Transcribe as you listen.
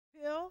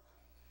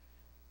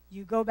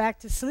You go back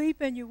to sleep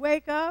and you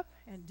wake up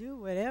and do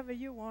whatever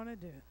you want to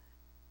do.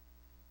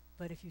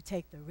 But if you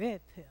take the red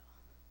pill,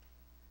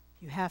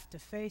 you have to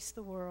face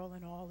the world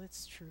and all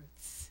its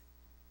truths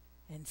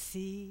and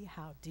see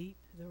how deep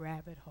the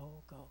rabbit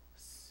hole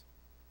goes.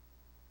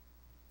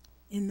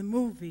 In the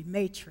movie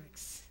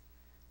Matrix,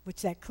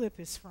 which that clip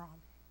is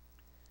from,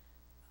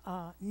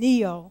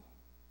 Neo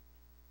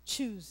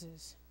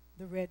chooses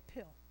the red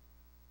pill.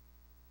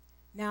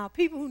 Now,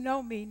 people who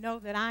know me know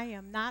that I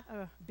am not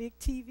a big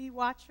TV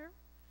watcher,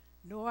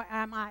 nor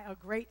am I a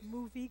great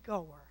movie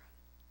goer.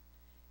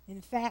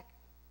 In fact,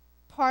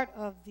 part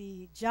of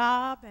the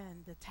job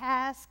and the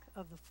task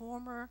of the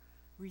former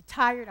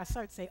retired, I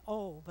started to say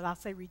old, but I'll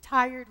say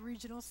retired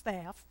regional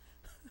staff,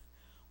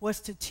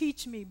 was to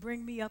teach me,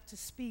 bring me up to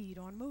speed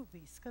on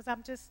movies, because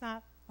I'm just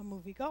not a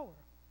movie goer.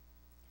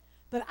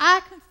 But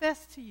I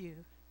confess to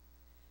you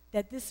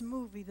that this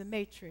movie, The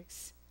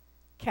Matrix,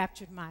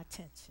 captured my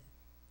attention.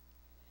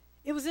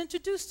 It was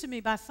introduced to me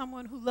by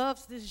someone who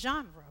loves this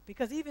genre,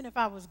 because even if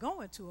I was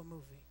going to a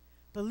movie,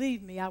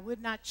 believe me, I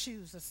would not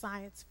choose a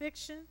science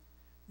fiction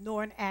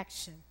nor an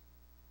action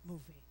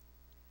movie.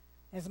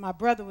 As my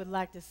brother would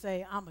like to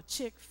say, I'm a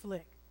chick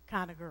flick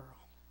kind of girl.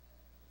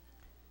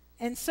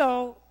 And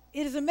so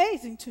it is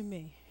amazing to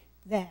me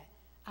that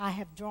I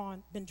have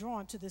been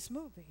drawn to this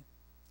movie.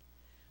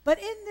 But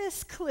in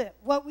this clip,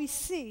 what we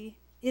see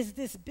is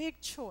this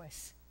big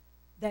choice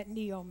that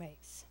Neo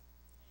makes.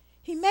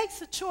 He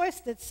makes a choice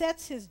that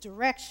sets his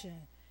direction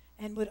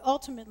and would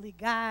ultimately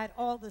guide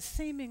all the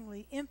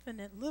seemingly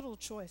infinite little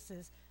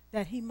choices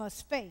that he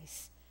must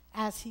face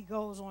as he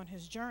goes on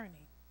his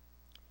journey.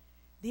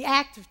 The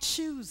act of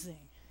choosing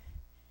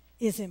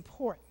is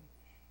important.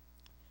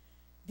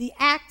 The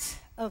act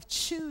of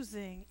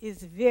choosing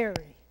is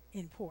very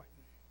important.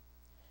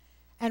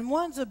 And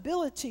one's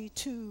ability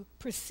to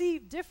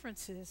perceive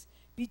differences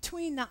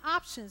between the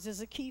options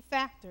is a key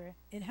factor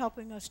in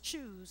helping us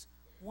choose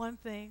one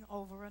thing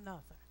over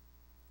another.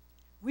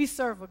 We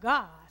serve a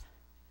God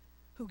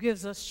who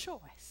gives us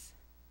choice.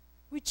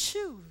 We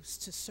choose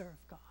to serve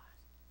God.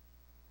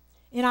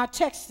 In our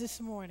text this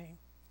morning,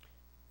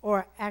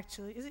 or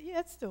actually,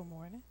 it's still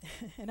morning.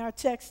 In our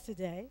text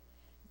today,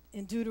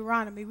 in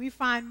Deuteronomy, we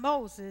find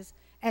Moses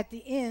at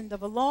the end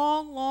of a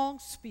long, long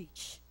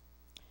speech.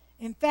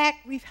 In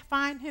fact, we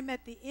find him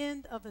at the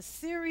end of a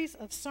series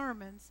of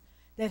sermons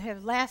that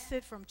have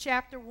lasted from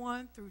chapter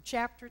 1 through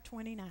chapter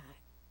 29.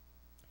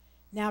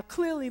 Now,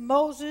 clearly,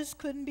 Moses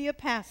couldn't be a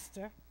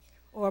pastor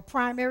or a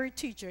primary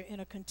teacher in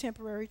a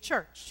contemporary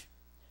church,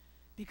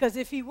 because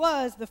if he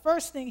was, the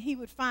first thing he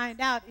would find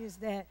out is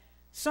that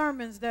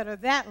sermons that are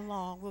that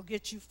long will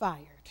get you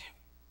fired.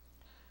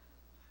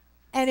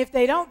 And if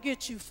they don't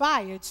get you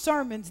fired,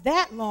 sermons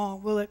that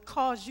long will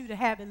cause you to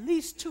have at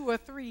least 2 or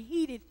 3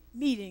 heated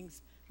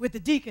meetings with the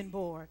deacon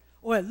board,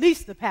 or at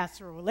least the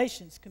pastoral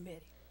relations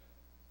committee.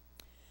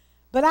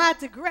 But I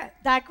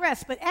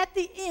digress. But at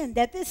the end,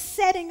 at this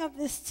setting of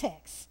this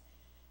text,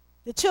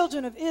 the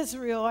children of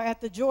Israel are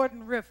at the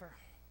Jordan River,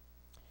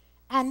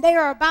 and they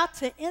are about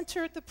to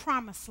enter the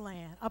promised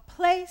land, a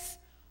place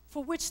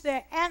for which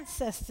their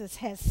ancestors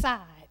had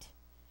sighed.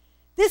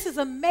 This is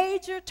a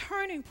major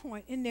turning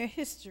point in their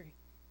history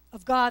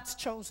of God's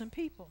chosen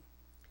people.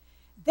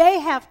 They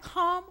have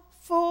come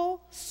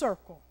full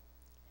circle.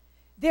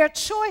 Their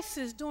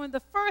choices during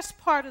the first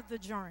part of the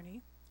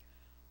journey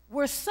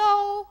were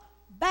so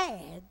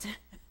bad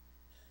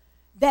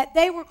that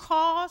they were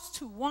caused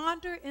to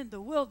wander in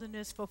the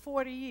wilderness for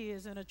 40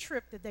 years in a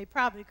trip that they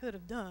probably could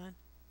have done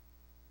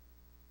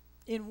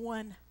in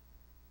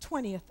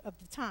 1/20th of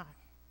the time.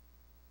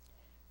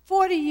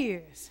 40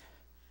 years,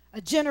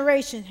 a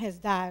generation has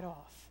died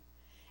off.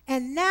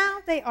 And now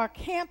they are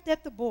camped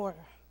at the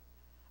border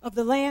of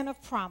the land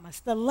of promise,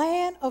 the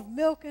land of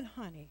milk and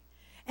honey.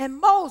 And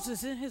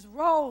Moses, in his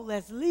role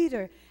as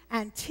leader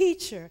and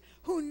teacher,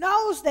 who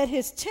knows that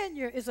his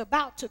tenure is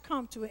about to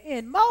come to an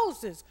end.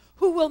 Moses,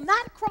 who will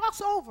not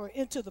cross over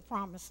into the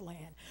promised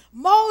land.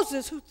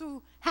 Moses,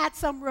 who had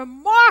some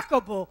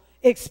remarkable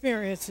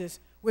experiences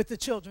with the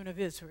children of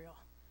Israel.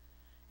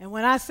 And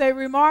when I say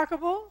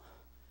remarkable,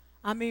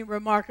 I mean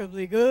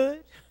remarkably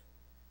good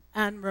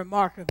and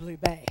remarkably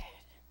bad.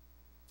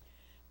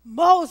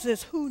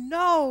 Moses, who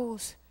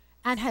knows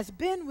and has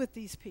been with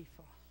these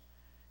people,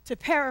 to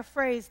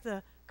paraphrase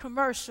the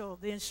commercial,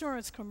 the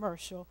insurance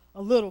commercial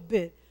a little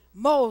bit,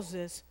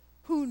 Moses,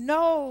 who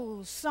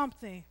knows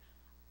something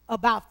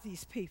about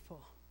these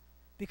people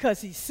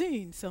because he's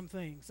seen some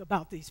things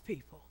about these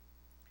people.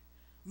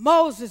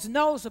 Moses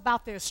knows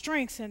about their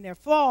strengths and their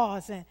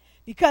flaws, and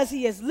because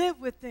he has lived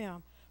with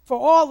them for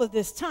all of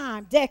this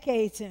time,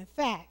 decades in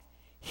fact,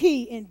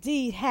 he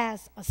indeed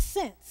has a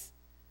sense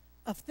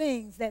of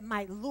things that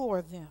might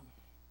lure them.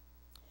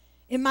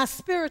 In my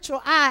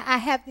spiritual eye, I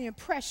have the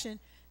impression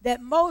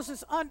that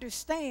Moses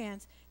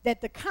understands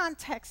that the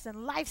context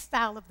and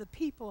lifestyle of the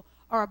people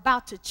are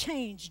about to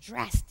change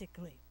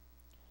drastically.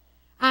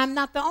 I'm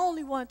not the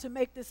only one to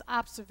make this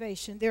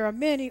observation. There are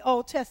many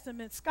Old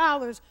Testament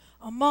scholars,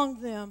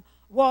 among them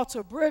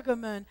Walter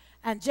Brueggemann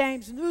and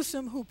James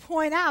Newsom, who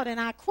point out, and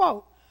I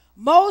quote,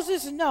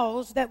 Moses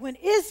knows that when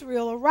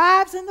Israel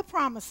arrives in the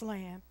promised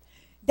land,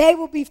 they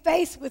will be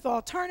faced with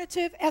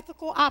alternative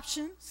ethical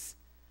options,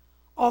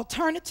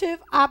 alternative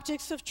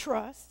objects of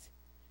trust,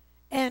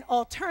 and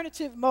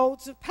alternative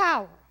modes of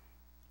power.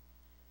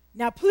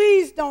 Now,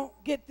 please don't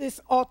get this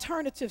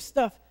alternative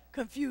stuff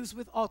confused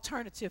with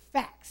alternative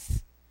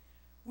facts.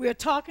 We're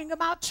talking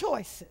about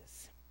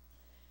choices.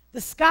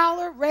 The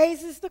scholar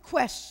raises the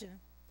question,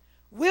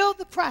 will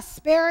the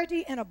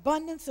prosperity and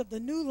abundance of the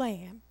new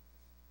land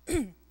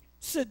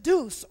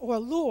seduce or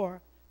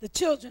lure the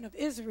children of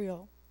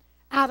Israel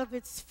out of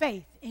its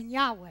faith in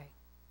Yahweh?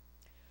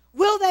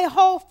 Will they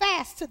hold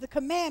fast to the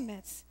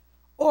commandments,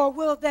 or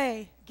will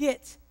they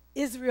get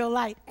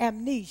Israelite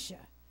amnesia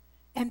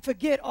and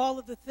forget all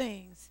of the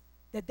things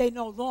that they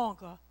no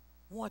longer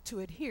want to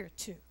adhere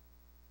to?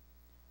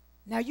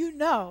 Now, you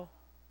know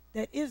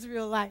that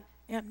Israelite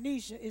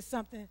amnesia is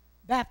something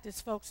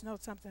Baptist folks know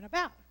something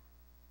about,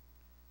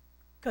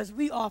 because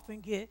we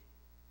often get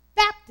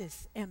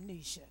Baptist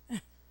amnesia.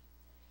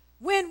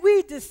 When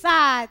we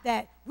decide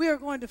that we're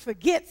going to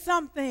forget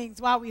some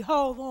things while we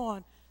hold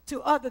on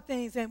to other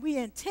things, and we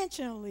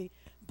intentionally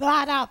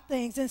blot out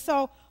things. And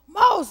so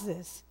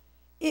Moses,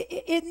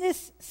 in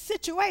this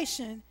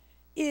situation,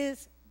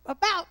 is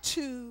about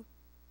to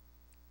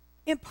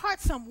impart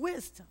some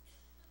wisdom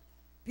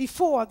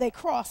before they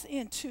cross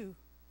into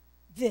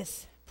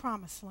this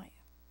promised land.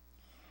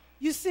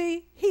 You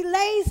see, he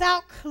lays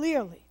out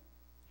clearly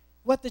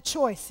what the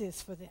choice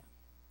is for them.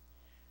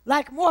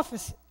 Like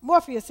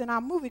Morpheus in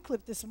our movie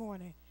clip this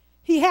morning,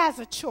 he has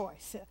a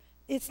choice.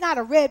 It's not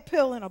a red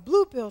pill and a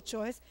blue pill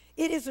choice.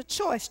 It is a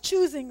choice,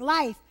 choosing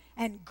life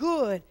and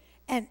good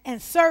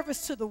and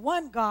service to the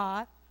one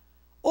God,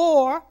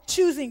 or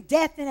choosing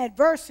death and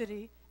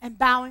adversity and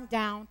bowing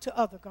down to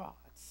other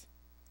gods.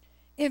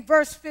 In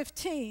verse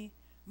 15,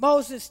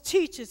 Moses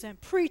teaches and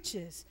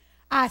preaches,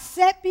 I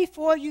set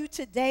before you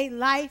today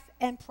life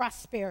and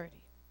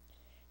prosperity,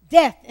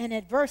 death and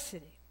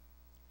adversity.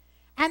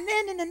 And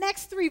then in the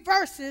next 3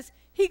 verses,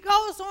 he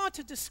goes on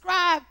to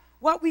describe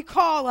what we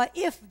call a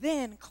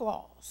if-then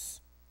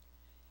clause.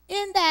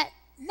 In that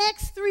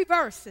next 3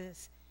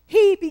 verses,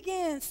 he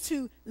begins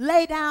to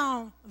lay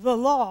down the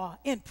law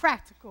in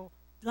practical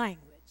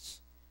language.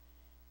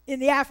 In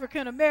the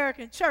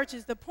African-American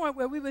churches, the point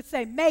where we would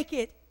say, make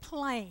it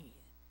plain,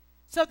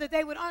 so that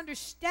they would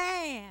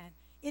understand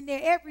in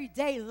their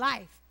everyday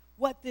life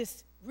what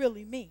this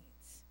really means.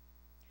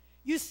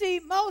 You see,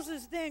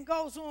 Moses then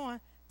goes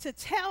on to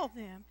tell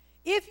them,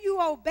 if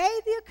you obey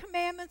the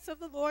commandments of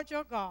the Lord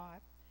your God,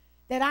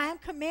 that I am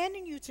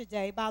commanding you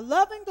today by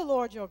loving the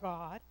Lord your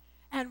God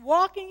and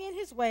walking in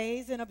his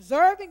ways and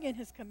observing in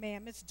his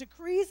commandments,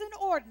 decrees and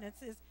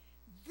ordinances,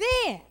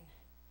 then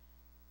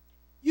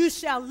you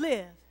shall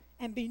live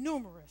and be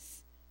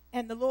numerous,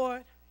 and the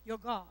Lord your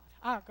God,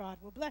 our God,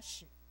 will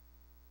bless you.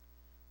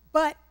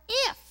 But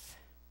if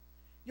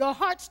your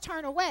hearts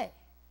turn away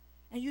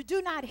and you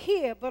do not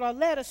hear but are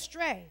led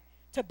astray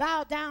to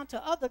bow down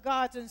to other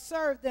gods and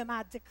serve them,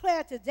 I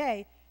declare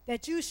today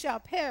that you shall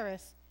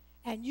perish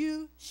and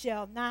you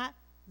shall not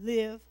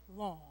live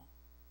long.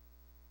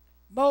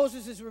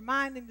 Moses is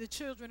reminding the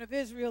children of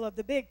Israel of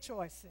the big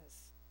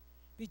choices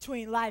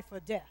between life or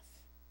death,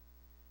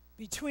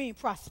 between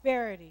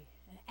prosperity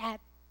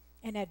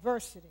and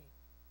adversity.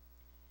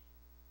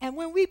 And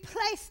when we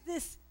place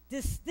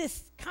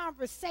this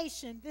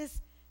conversation,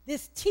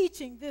 this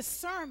teaching, this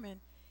sermon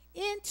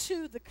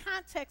into the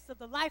context of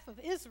the life of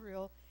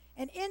Israel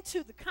and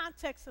into the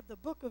context of the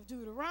book of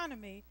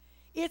Deuteronomy,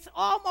 it's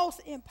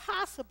almost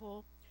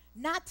impossible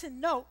not to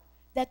note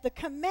that the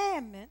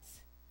commandments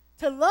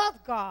to love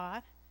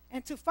God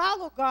and to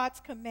follow God's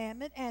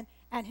commandment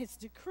and his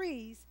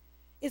decrees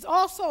is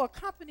also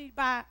accompanied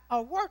by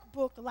a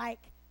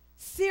workbook-like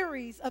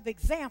series of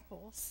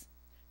examples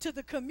to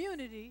the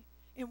community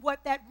in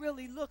what that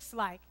really looks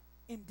like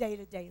in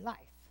day-to-day life.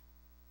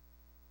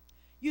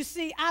 You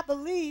see, I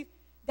believe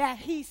that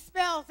he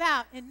spells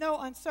out in no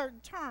uncertain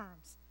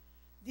terms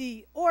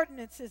the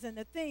ordinances and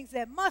the things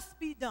that must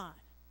be done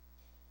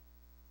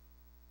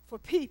for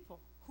people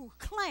who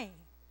claim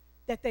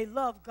that they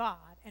love God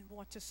and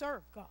want to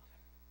serve God.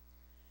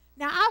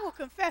 Now, I will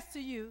confess to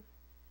you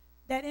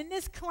that in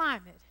this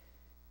climate,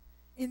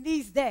 in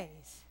these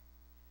days,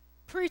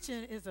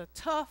 preaching is a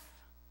tough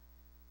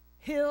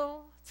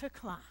hill to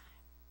climb.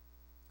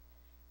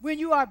 When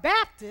you are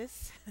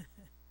Baptist,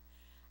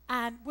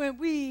 and when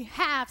we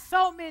have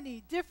so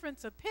many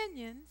different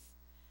opinions,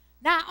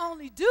 not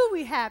only do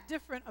we have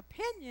different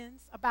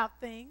opinions about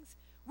things,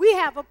 we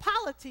have a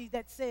polity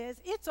that says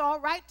it's all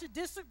right to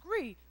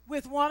disagree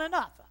with one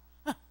another.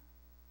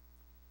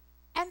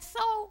 And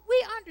so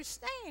we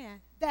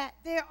understand that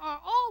there are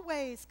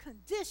always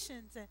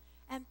conditions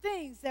and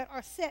things that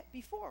are set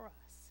before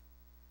us.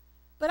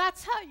 But I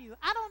tell you,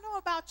 I don't know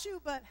about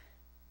you, but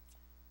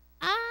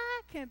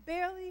I can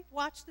barely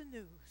watch the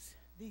news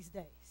these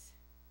days.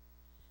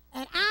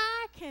 And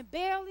I can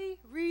barely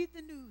read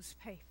the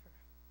newspaper.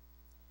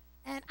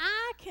 And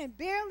I can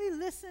barely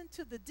listen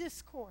to the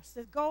discourse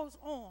that goes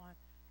on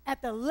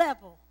at the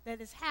level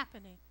that is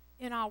happening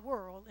in our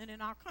world and in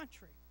our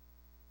country.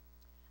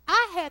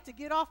 I had to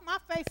get off my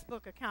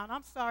Facebook account.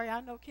 I'm sorry,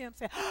 I know Kim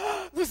said,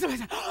 oh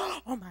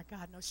my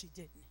God, no, she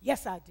didn't.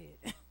 Yes, I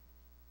did.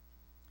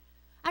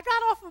 I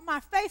got off of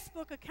my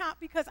Facebook account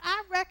because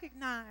I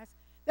recognize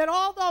that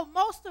although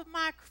most of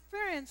my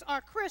friends are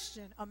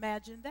Christian,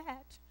 imagine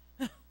that,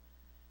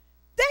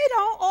 they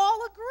don't all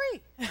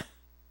agree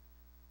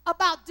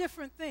about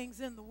different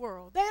things in the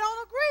world. They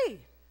don't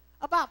agree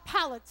about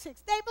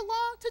politics. They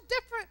belong to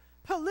different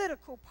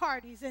political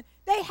parties, and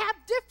they have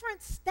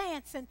different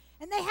stance, and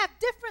they have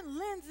different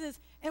lenses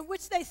in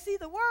which they see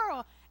the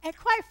world. And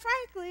quite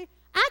frankly,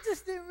 I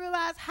just didn't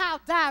realize how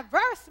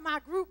diverse my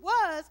group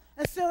was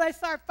until they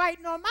started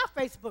fighting on my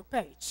Facebook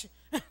page.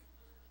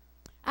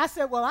 I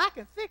said, well, I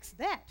can fix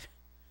that.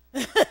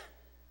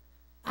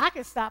 I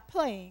can stop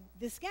playing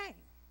this game.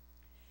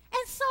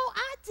 And so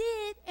I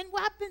did, and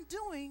what I've been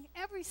doing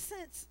ever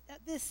since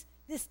this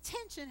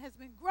tension has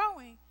been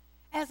growing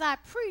as I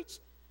preach,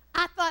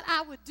 I thought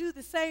I would do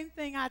the same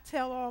thing I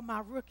tell all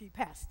my rookie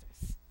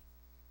pastors.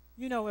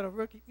 You know what a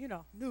rookie,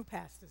 new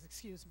pastors,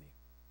 excuse me.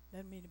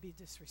 Doesn't mean to be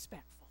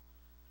disrespectful.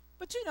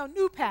 But,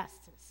 new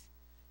pastors.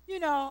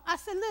 I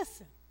said,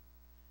 listen,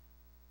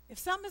 if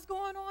something's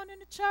going on in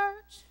the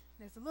church,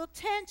 there's a little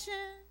tension,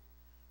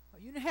 or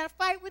you had a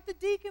fight with the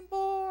deacon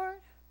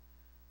board,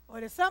 or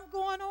there's something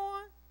going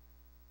on,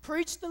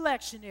 preach the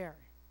lectionary.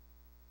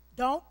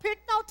 Don't pick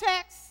no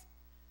text,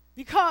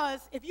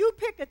 because if you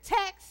pick a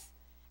text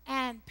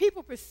and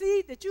people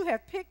perceive that you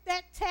have picked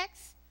that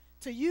text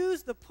to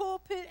use the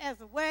pulpit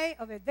as a way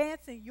of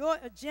advancing your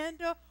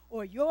agenda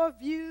or your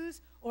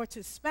views or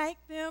to spank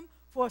them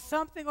for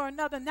something or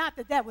another, not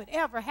that that would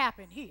ever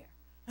happen here.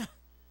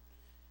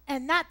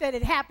 And not that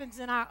it happens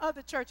in our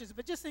other churches,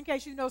 but just in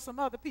case some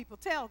other people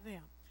tell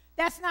them.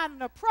 That's not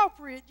an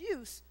appropriate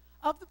use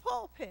of the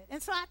pulpit.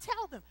 And so I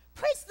tell them,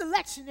 preach the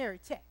lectionary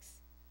text.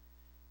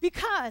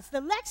 Because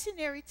the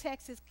lectionary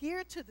text is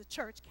geared to the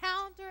church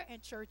calendar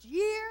and church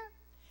year.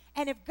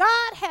 And if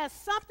God has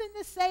something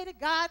to say to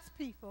God's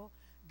people,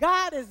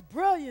 God is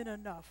brilliant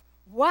enough,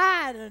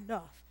 wide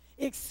enough,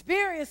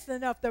 experienced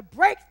enough to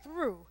break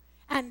through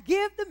and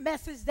give the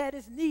message that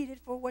is needed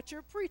for what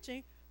you're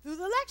preaching through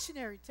the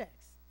lectionary text.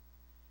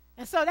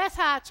 And so that's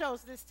how I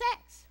chose this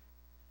text.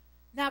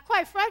 Now,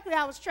 quite frankly,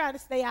 I was trying to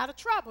stay out of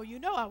trouble.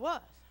 I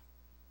was.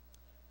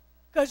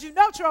 Because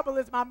trouble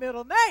is my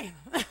middle name.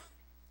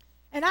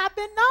 And I've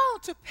been known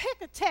to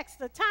pick a text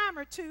a time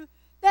or two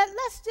that,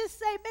 let's just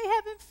say, may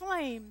have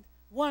inflamed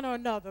one or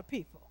another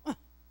people. But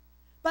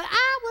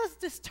I was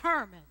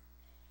determined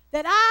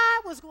that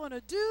I was going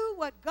to do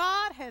what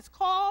God has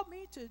called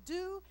me to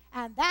do,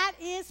 and that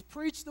is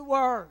preach the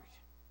word.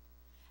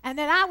 And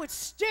that I would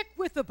stick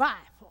with the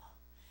Bible,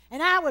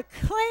 and I would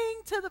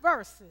cling to the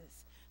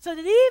verses, so that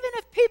even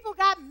if people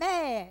got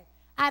mad,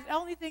 the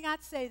only thing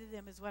I'd say to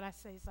them is what I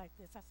say is like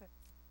this. I said,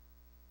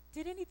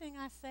 did anything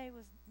I say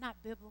was not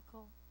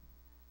biblical?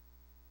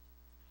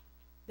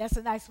 That's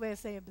a nice way of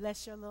saying,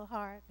 bless your little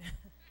heart.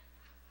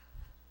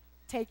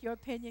 Take your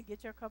opinion,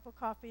 get your cup of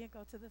coffee, and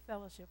go to the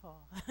fellowship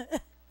hall.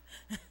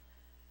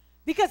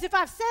 Because if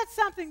I've said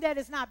something that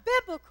is not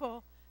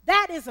biblical,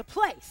 that is a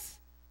place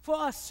for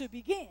us to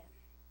begin.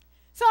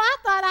 So I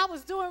thought I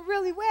was doing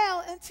really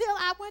well until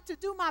I went to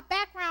do my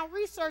background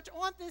research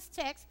on this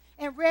text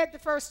and read the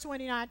first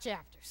 29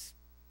 chapters.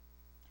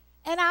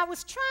 And I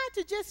was trying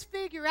to just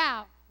figure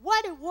out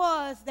what it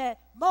was that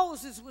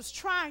Moses was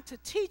trying to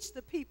teach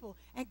the people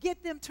and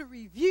get them to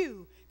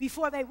review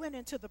before they went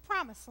into the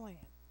promised land.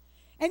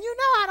 And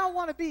I don't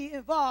want to be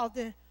involved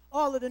in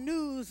all of the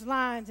news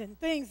lines and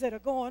things that are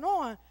going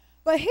on,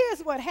 but here's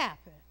what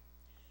happened.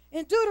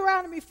 In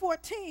Deuteronomy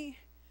 14,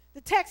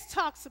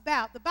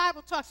 the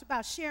Bible talks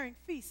about sharing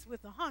feasts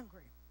with the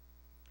hungry.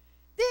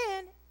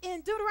 Then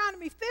in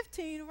Deuteronomy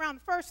 15, around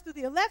the 1st through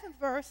the 11th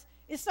verse,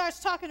 it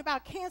starts talking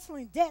about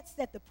canceling debts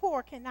that the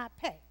poor cannot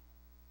pay.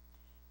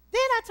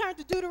 Then I turned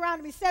to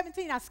Deuteronomy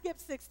 17. I skipped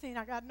 16.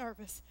 I got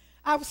nervous.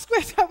 I was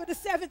switched over to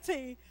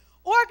 17,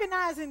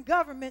 organizing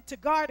government to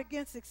guard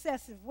against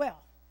excessive wealth.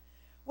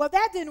 Well,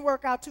 that didn't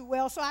work out too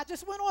well, so I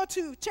just went on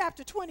to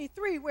chapter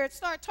 23, where it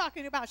started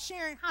talking about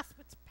sharing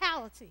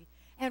hospitality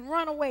and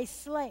runaway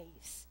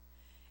slaves.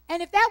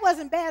 And if that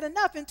wasn't bad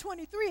enough, in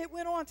 23 it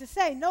went on to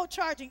say no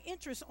charging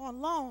interest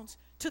on loans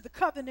to the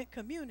covenant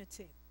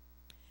community.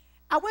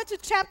 I went to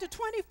chapter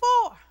 24,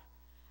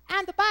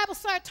 and the Bible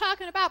started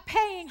talking about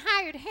paying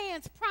hired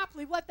hands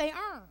promptly what they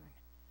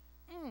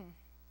earn.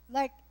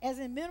 Like as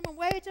in minimum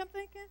wage, I'm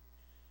thinking?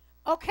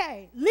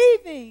 Okay,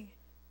 leaving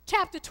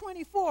chapter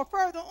 24,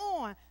 further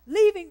on,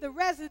 leaving the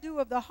residue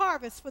of the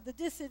harvest for the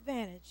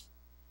disadvantaged.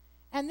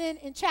 And then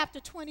in chapter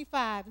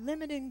 25,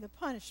 limiting the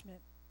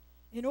punishment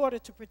in order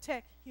to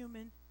protect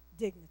human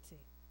dignity.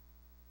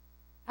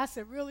 I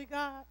said, really,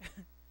 God?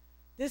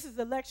 This is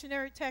the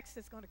lectionary text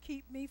that's going to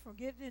keep me from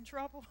getting in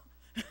trouble?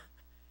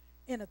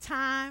 In a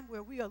time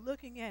where we are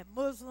looking at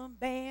Muslim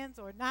bans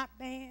or not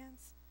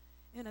bans,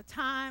 in a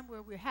time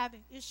where we're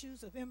having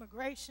issues of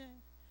immigration,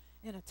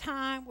 in a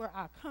time where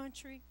our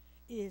country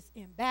is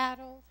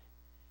embattled,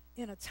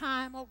 in a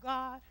time, oh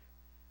God,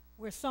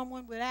 where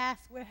someone would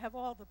ask, where have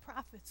all the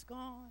prophets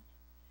gone?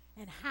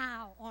 And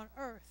how on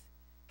earth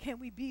can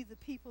we be the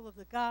people of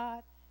the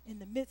God in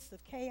the midst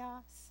of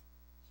chaos?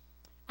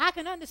 I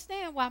can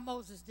understand why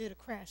Moses did a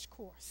crash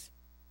course.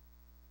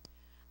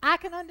 I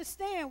can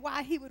understand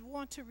why he would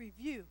want to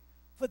review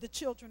for the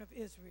children of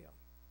Israel.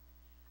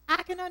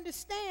 I can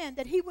understand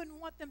that he wouldn't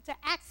want them to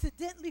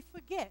accidentally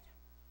forget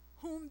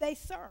whom they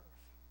serve.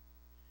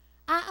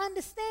 I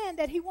understand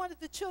that he wanted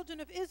the children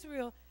of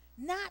Israel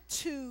not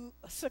to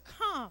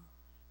succumb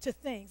to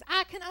things.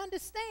 I can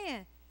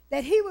understand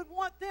that he would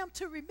want them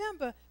to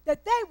remember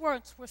that they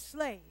once were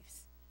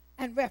slaves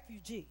and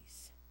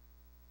refugees.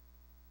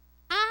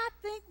 I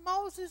think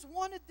Moses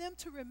wanted them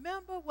to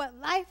remember what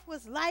life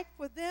was like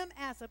for them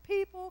as a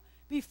people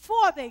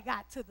before they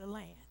got to the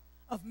land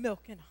of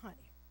milk and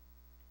honey.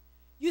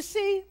 You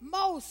see,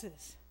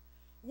 Moses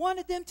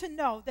wanted them to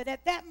know that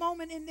at that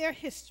moment in their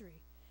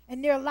history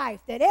and their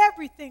life, that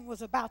everything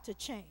was about to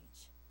change.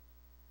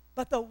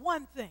 But the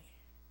one thing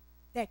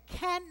that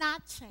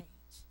cannot change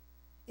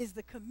is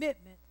the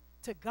commitment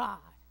to God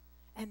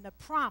and the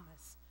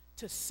promise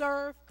to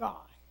serve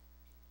God.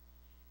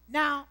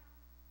 Now,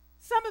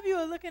 some of you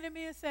are looking at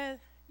me and said,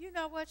 you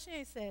know what, she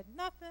ain't said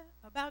nothing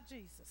about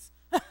Jesus.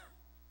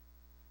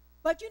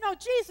 But you know,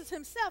 Jesus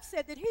himself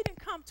said that he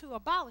didn't come to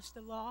abolish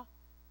the law.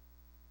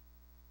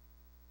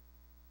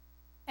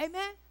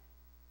 Amen?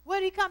 What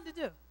did he come to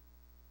do?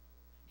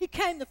 He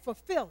came to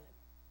fulfill it.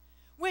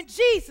 When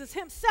Jesus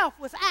himself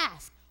was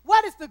asked,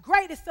 what is the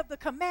greatest of the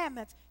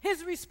commandments?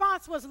 His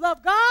response was,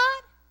 love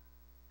God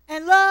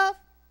and love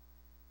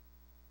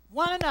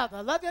one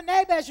another. Love your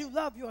neighbor as you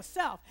love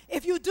yourself.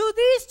 If you do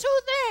these two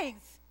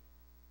things,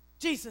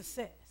 Jesus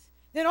says,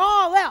 then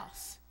all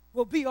else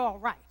will be all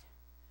right.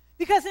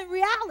 Because in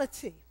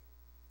reality,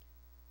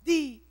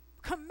 the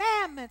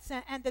commandments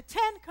and the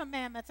 10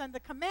 commandments and the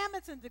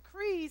commandments and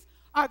decrees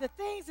are the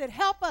things that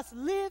help us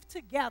live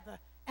together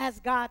as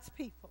God's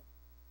people.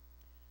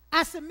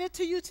 I submit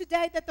to you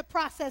today that the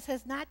process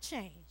has not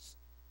changed,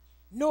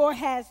 nor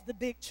has the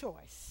big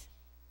choice.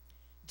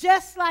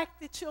 Just like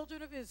the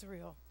children of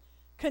Israel,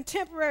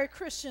 contemporary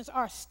Christians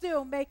are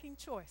still making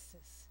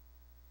choices.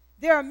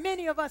 There are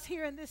many of us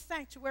here in this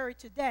sanctuary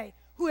today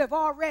who have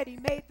already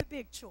made the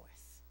big choice.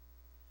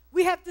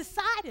 We have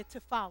decided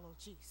to follow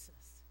Jesus.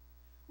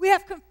 We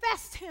have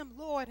confessed him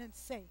Lord and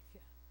Savior.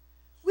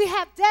 We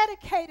have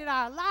dedicated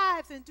our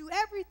lives and do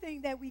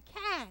everything that we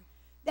can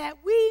that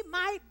we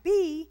might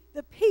be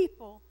the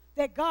people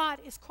that God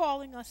is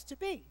calling us to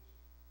be.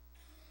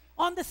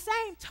 On the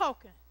same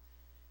token,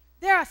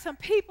 there are some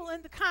people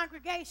in the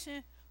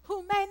congregation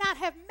who may not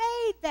have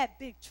made that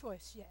big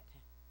choice yet.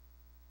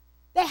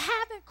 They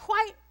haven't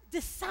quite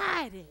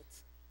decided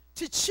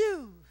to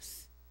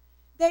choose.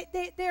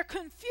 They're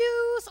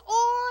confused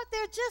or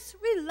they're just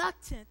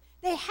reluctant.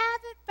 They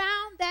haven't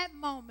found that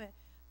moment.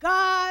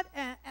 God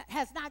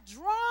has not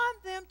drawn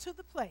them to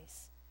the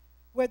place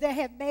where they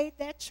have made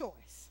that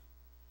choice.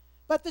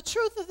 But the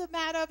truth of the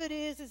matter of it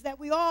is that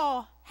we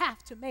all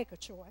have to make a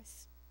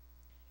choice.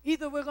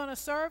 Either we're going to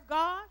serve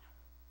God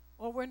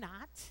or we're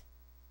not.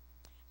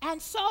 And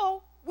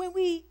so when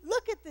we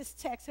look at this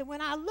text and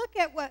when I look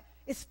at what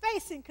is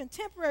facing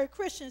contemporary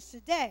Christians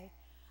today,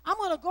 I'm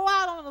going to go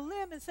out on a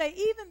limb and say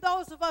even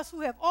those of us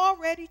who have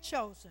already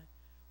chosen,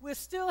 we're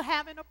still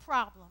having a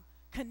problem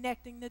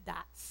connecting the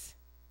dots.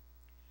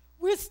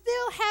 We're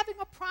still having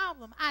a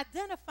problem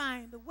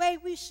identifying the way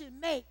we should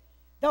make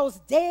those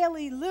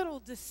daily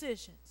little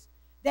decisions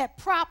that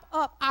prop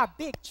up our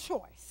big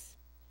choice.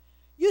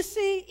 You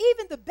see,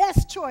 even the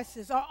best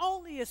choices are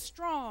only as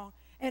strong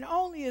and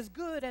only as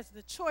good as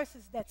the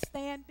choices that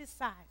stand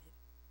beside it.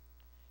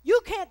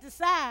 You can't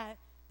decide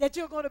that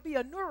you're going to be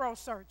a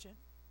neurosurgeon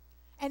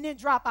and then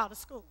drop out of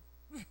school.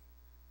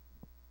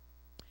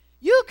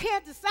 You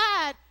can't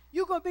decide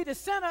you're going to be the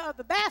center of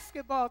the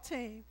basketball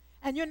team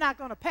and you're not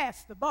going to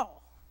pass the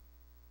ball.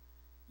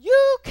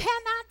 You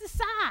cannot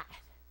decide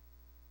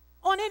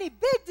on any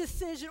big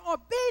decision or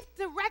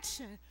big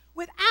direction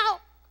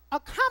without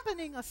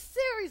accompanying a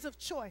series of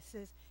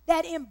choices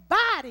that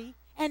embody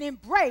and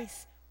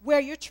embrace where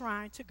you're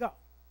trying to go.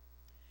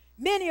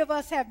 Many of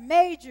us have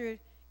majored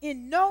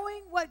in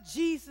knowing what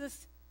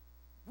Jesus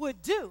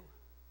would do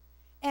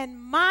and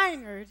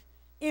minored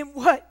in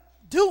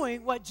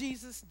doing what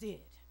Jesus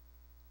did.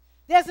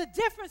 There's a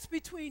difference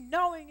between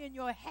knowing in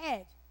your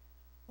head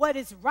what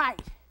is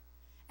right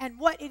and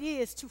what it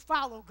is to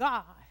follow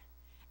God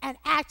and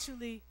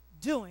actually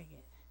doing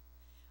it.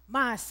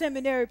 My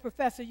seminary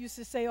professor used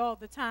to say all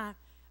the time,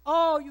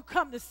 oh, you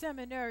come to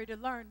seminary to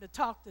learn to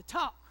talk the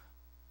talk.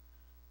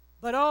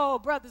 But oh,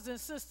 brothers and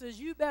sisters,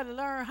 you better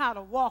learn how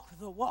to walk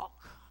the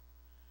walk.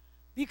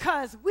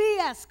 Because we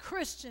as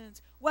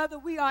Christians, whether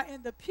we are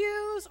in the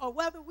pews or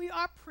whether we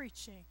are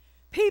preaching,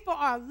 people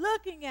are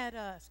looking at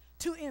us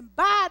to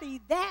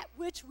embody that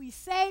which we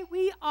say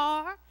we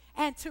are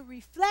and to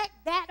reflect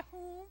that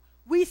whom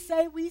we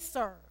say we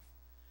serve.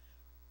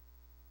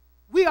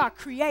 We are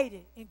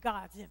created in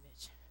God's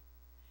image,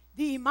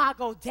 the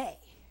imago Dei.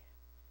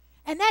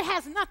 And that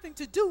has nothing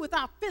to do with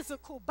our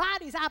physical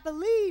bodies. I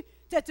believe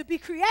that to be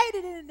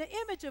created in the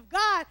image of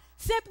God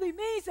simply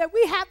means that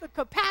we have the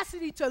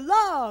capacity to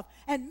love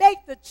and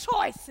make the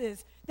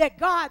choices that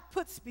God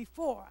puts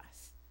before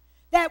us.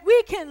 That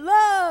we can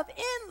love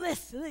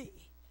endlessly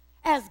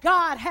as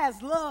God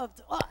has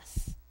loved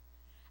us.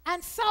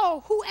 And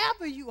so,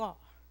 whoever you are,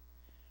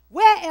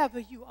 wherever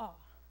you are,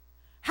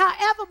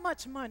 however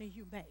much money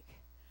you make,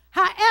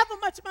 however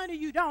much money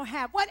you don't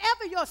have,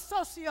 whatever your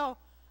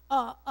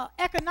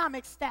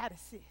economic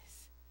status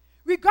is,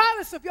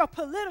 regardless of your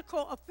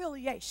political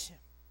affiliation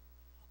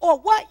or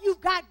what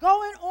you've got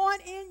going on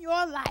in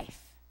your life,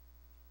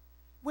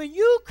 when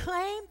you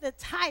claim the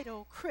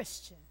title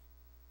Christian,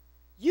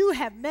 you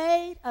have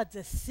made a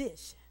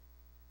decision,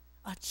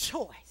 a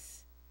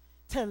choice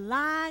to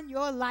line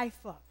your life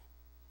up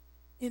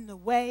in the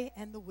way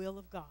and the will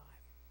of God.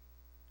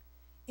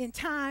 In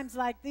times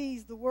like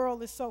these, the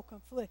world is so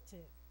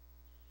conflicted,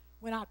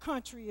 when our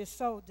country is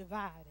so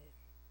divided,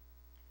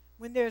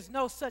 when there's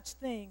no such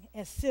thing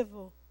as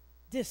civil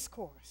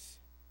discourse.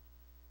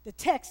 The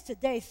text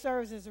today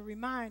serves as a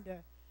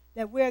reminder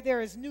that where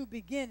there is new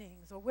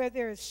beginnings, or where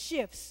there is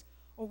shifts,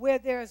 or where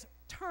there's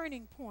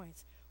turning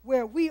points,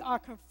 where we are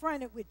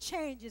confronted with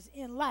changes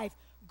in life,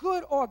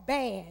 good or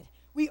bad,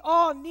 we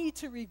all need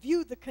to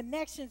review the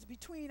connections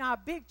between our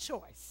big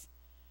choice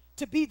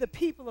to be the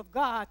people of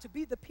God, to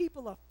be the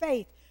people of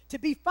faith, to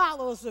be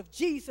followers of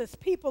Jesus,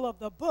 people of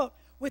the book,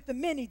 with the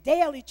many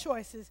daily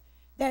choices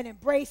that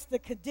embrace the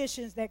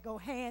conditions that go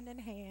hand in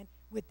hand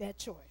with that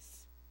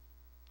choice.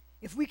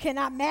 If we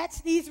cannot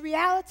match these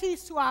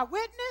realities to our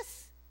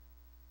witness,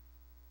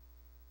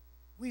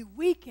 we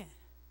weaken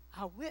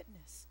our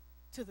witness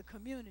to the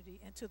community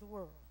and to the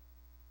world.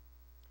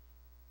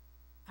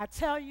 I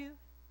tell you,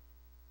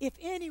 if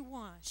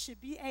anyone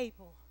should be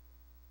able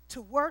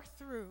to work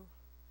through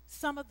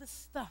some of the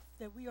stuff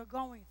that we are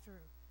going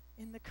through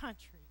in the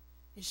country,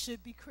 it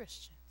should be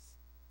Christians.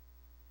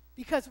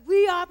 Because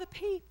we are the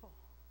people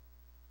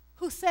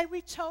who say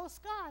we chose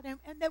God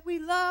and that we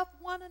love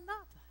one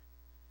another.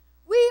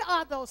 We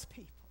are those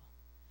people.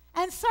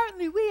 And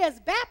certainly we as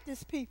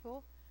Baptist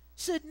people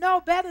should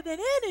know better than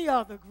any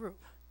other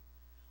group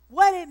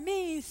what it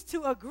means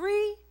to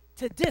agree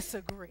to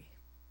disagree,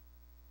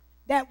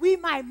 that we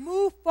might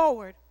move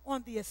forward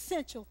on the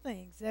essential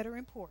things that are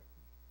important.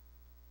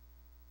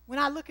 When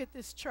I look at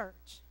this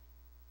church,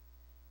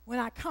 when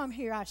I come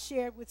here, I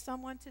shared with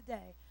someone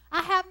today,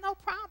 I have no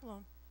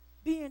problem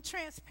being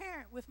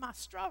transparent with my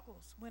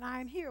struggles when I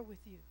am here with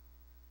you,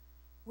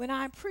 when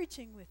I'm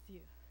preaching with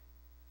you.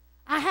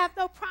 I have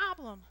no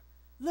problem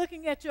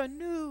looking at your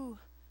new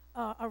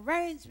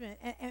arrangement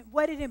and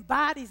what it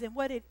embodies and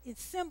what it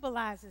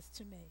symbolizes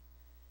to me.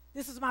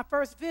 This is my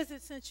first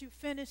visit since you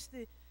finished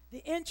the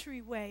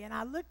entryway, and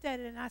I looked at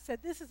it and I said,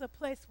 this is a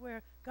place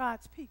where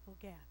God's people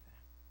gather.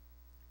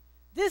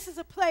 This is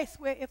a place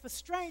where if a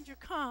stranger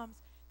comes,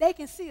 they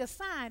can see a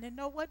sign and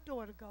know what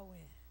door to go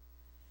in.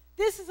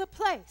 This is a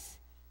place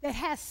that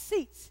has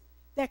seats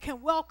that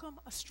can welcome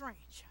a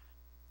stranger.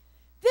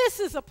 This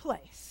is a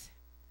place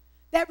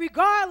that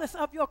regardless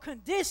of your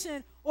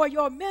condition or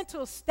your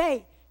mental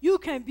state, you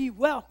can be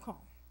welcome.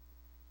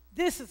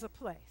 This is a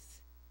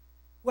place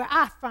where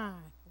I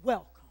find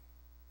welcome.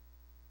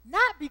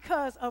 Not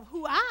because of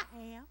who I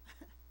am,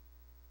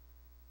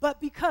 but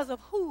because of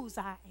whose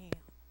I am.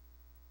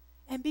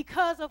 And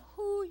because of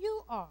who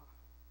you are.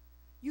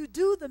 You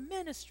do the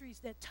ministries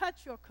that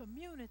touch your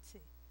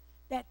community,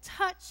 that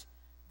touch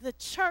the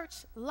church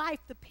life,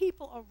 the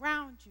people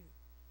around you,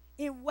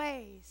 in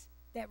ways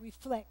that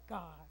reflect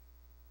God.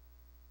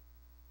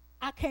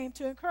 I came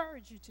to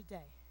encourage you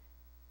today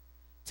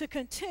to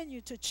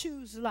continue to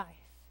choose life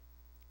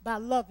by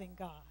loving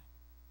God.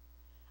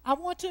 I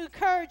want to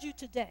encourage you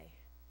today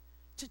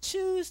to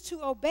choose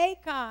to obey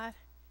God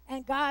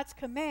and God's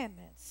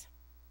commandments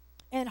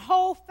and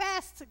hold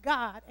fast to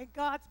God and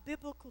God's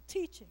biblical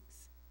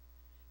teachings.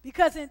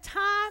 Because in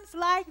times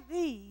like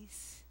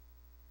these,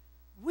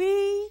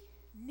 we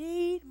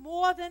need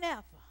more than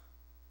ever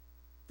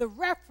the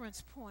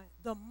reference point,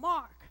 the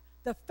mark,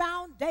 the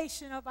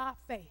foundation of our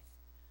faith,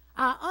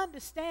 our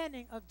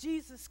understanding of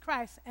Jesus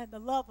Christ and the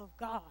love of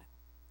God.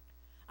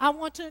 I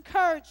want to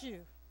encourage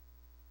you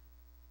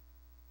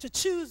to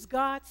choose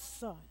God's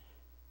Son,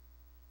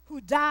 who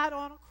died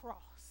on a cross,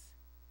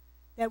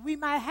 that we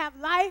might have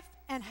life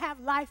and have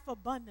life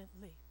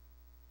abundantly.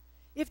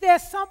 If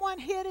there's someone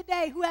here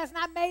today who has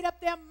not made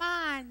up their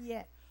mind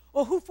yet,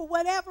 or who for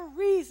whatever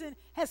reason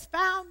has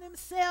found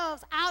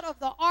themselves out of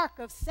the ark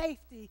of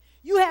safety,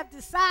 you have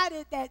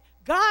decided that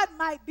God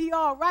might be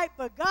all right,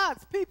 but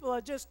God's people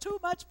are just too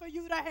much for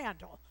you to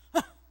handle.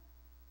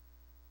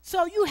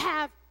 So you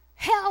have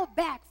held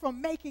back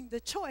from making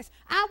the choice.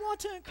 I want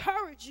to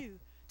encourage you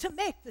to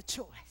make the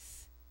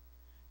choice.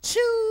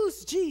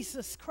 Choose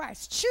Jesus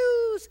Christ.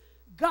 Choose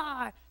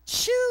God.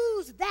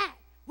 Choose that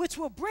which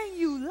will bring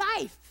you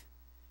life.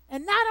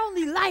 And not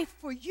only life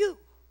for you,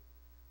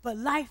 but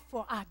life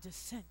for our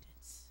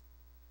descendants,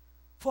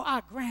 for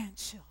our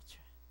grandchildren,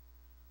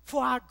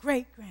 for our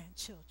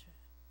great-grandchildren.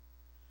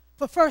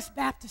 for First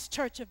Baptist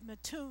Church of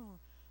Mattoon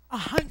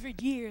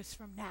 100 years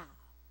from now,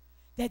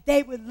 that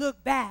they would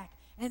look back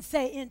and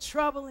say, in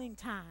troubling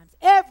times,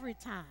 every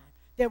time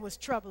there was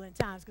troubling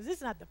times, because this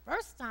is not the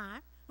first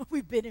time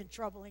we've been in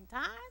troubling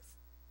times.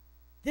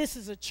 This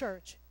is a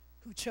church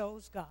who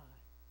chose God.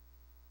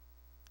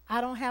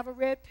 I don't have a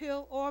red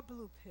pill or a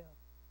blue pill,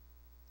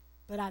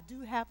 but I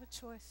do have a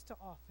choice to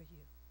offer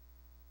you.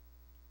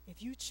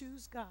 If you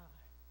choose God,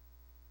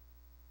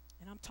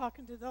 and I'm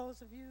talking to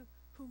those of you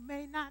who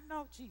may not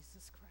know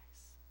Jesus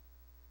Christ,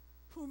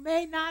 who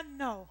may not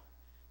know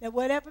that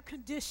whatever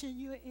condition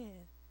you're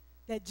in,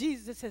 that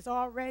Jesus has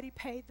already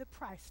paid the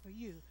price for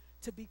you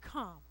to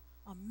become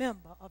a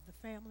member of the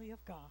family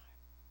of God.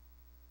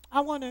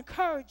 I want to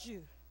encourage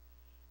you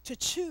to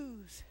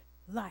choose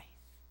life.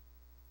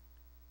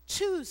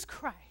 Choose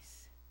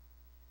Christ,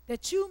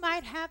 that you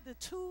might have the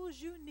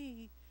tools you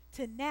need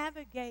to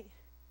navigate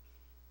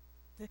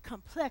the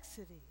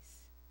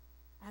complexities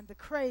and the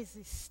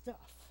crazy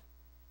stuff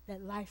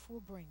that life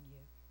will bring you.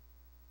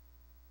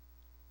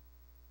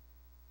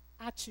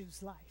 I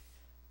choose life.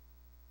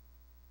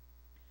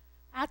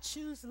 I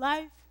choose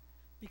life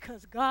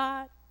because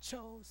God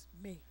chose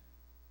me.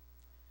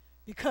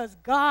 Because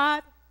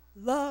God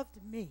loved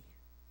me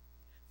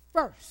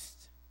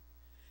first.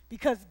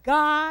 Because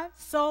God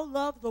so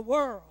loved the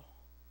world.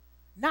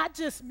 Not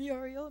just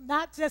Muriel,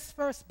 not just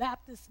First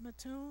Baptist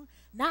Mattoon,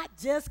 not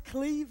just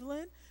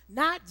Cleveland,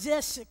 not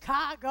just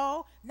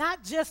Chicago,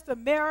 not just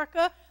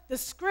America. The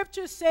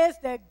scripture says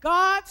that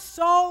God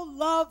so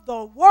loved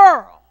the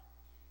world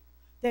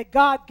that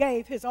God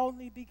gave his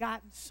only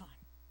begotten Son.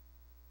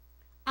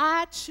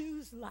 I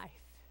choose life.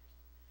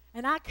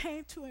 And I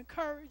came to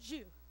encourage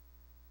you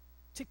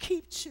to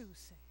keep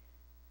choosing,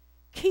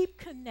 keep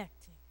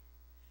connecting,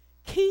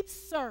 keep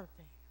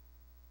serving,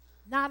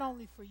 not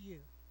only for you,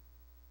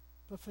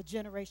 but for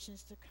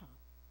generations to come.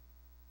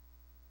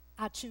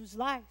 I choose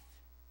life.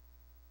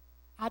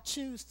 I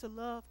choose to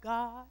love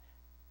God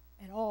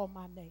and all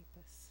my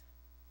neighbors.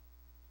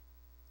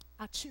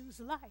 I choose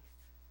life.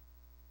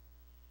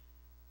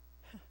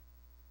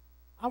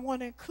 I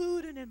want to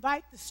include and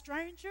invite the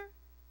stranger,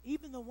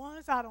 even the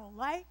ones I don't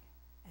like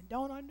and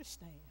don't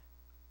understand.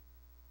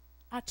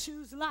 I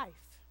choose life.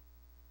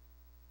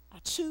 I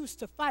choose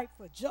to fight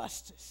for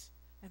justice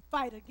and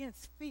fight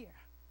against fear,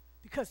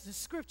 because the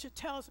scripture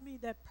tells me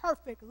that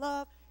perfect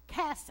love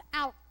casts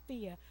out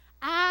fear.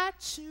 I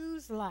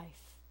choose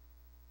life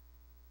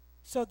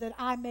so that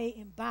I may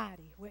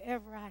embody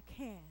wherever I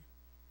can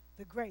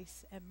the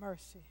grace and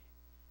mercy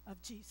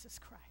of Jesus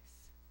Christ.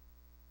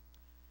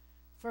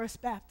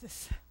 First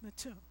Baptist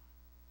Mattoon,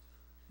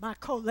 my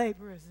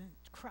co-laborers in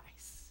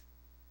Christ,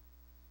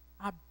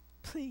 I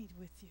plead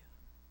with you,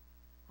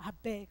 I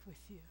beg with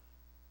you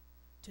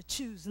to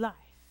choose life,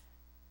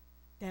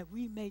 that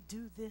we may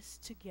do this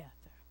together,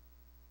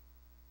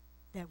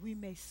 that we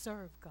may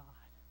serve God,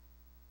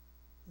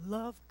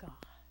 love God,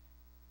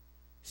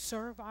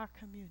 serve our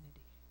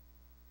community,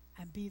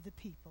 and be the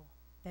people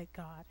that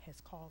God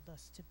has called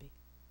us to be.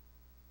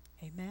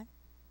 Amen.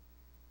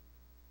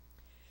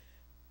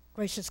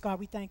 Gracious God,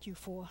 we thank you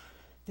for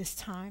this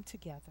time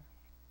together.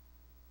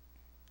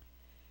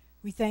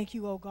 We thank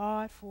you, oh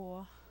God,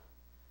 for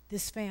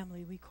this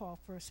family we call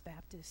First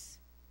Baptist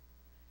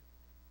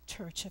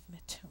Church of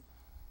Mattoon.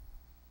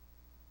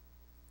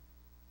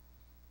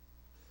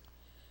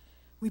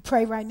 We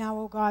pray right now,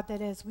 oh God,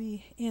 that as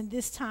we end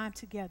this time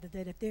together,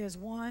 that if there's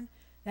one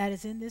that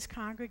is in this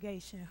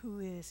congregation who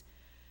is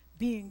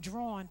being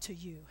drawn to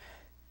you,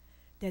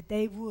 that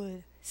they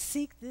would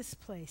seek this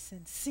place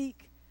and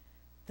seek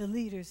the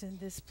leaders in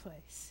this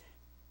place.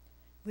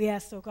 We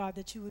ask, oh God,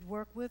 that you would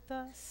work with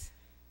us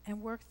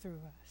and work through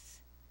us.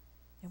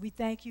 And we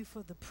thank you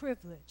for the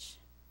privilege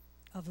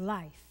of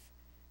life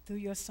through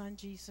your Son,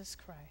 Jesus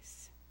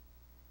Christ.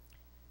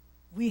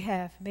 We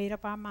have made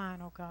up our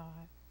mind, oh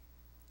God,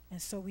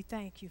 and so we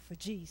thank you for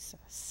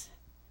Jesus.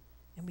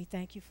 And we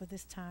thank you for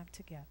this time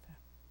together.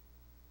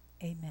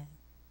 Amen.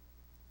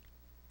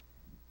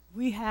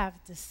 We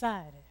have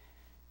decided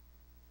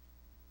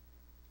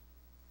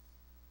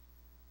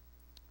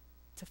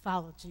to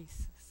follow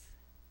Jesus.